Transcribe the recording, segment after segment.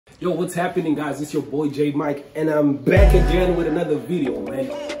Yo, what's happening, guys? It's your boy J Mike, and I'm back again with another video, man.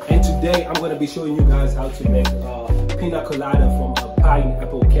 And today I'm gonna be showing you guys how to make pina colada from a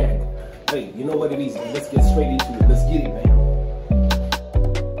pineapple keg. Hey, you know what it is, man? Let's get straight into it. Let's get it,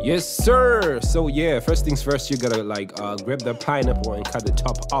 man. Yes, sir. So yeah, first things first, you gotta grab the pineapple and cut the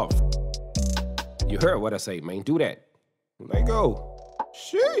top off. You heard what I say, man. Do that. Let go.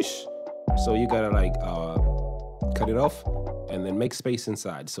 Sheesh. So you gotta cut it off and then make space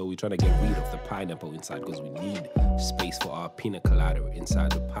inside. So we're trying to get rid of the pineapple inside because we need space for our pina colada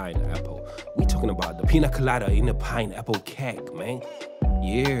inside the pineapple. We're talking about the pina colada in a pineapple keg, man.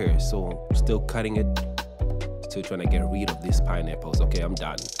 Yeah, so still cutting it. Still trying to get rid of these pineapples. Okay, I'm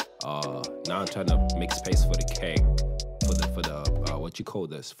done. Now I'm trying to make space for the keg, for the what you call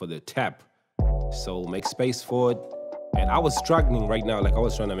this, for the tap. So make space for it. And I was struggling right now, I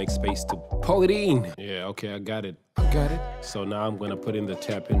was trying to make space to pull it in. Yeah, okay, I got it. So now I'm gonna put in the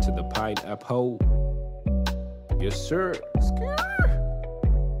tap into the pineapple. Yes, sir.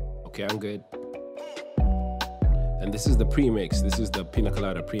 Okay, I'm good. And this is the premix. This is the pina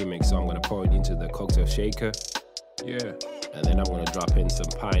colada premix. So I'm gonna pour it into the cocktail shaker. Yeah. And then I'm gonna drop in some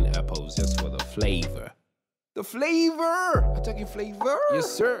pineapples just for the flavor. The flavor! I took your flavor. Yes,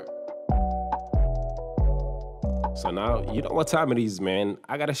 sir. So now, you know what time it is, man.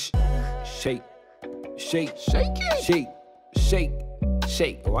 I gotta shake.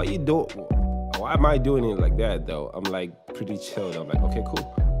 Why am I doing it like that, though? I'm pretty chilled. I'm okay,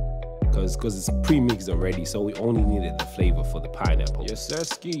 cool. Because it's pre-mixed already, so we only needed the flavor for the pineapple. Yes, sir,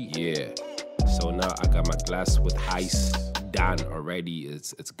 ski. Yeah. So now I got my glass with ice done already.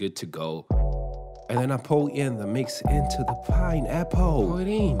 It's good to go. And then I pour in the mix into the pineapple. Pour it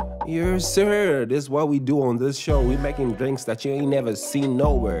in. Yes, sir. This is what we do on this show. We're making drinks that you ain't never seen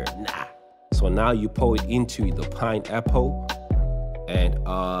nowhere. Nah. So now you pour it into the pineapple and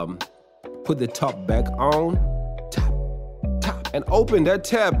put the top back on. Top. And open that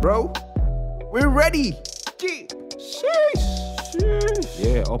tab, bro. We're ready. Sheesh.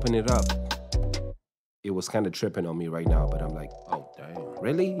 Yeah, open it up. It was kind of tripping on me right now, but I'm like, oh, damn.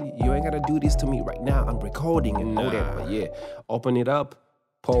 Really? You ain't gotta do this to me right now. I'm recording and all that. But yeah, open it up.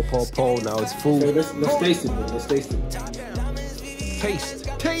 Pour. Now it's full. So let's taste it, man. Let's taste it.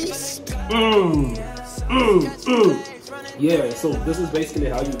 Taste. Yeah, so this is basically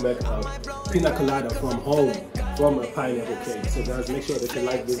how you make a pina colada from home, from a pineapple cake. So guys, make sure that you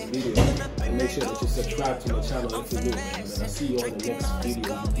like this video and make sure that you subscribe to my channel if you're new. And I'll see you on the next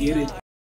video. You get it?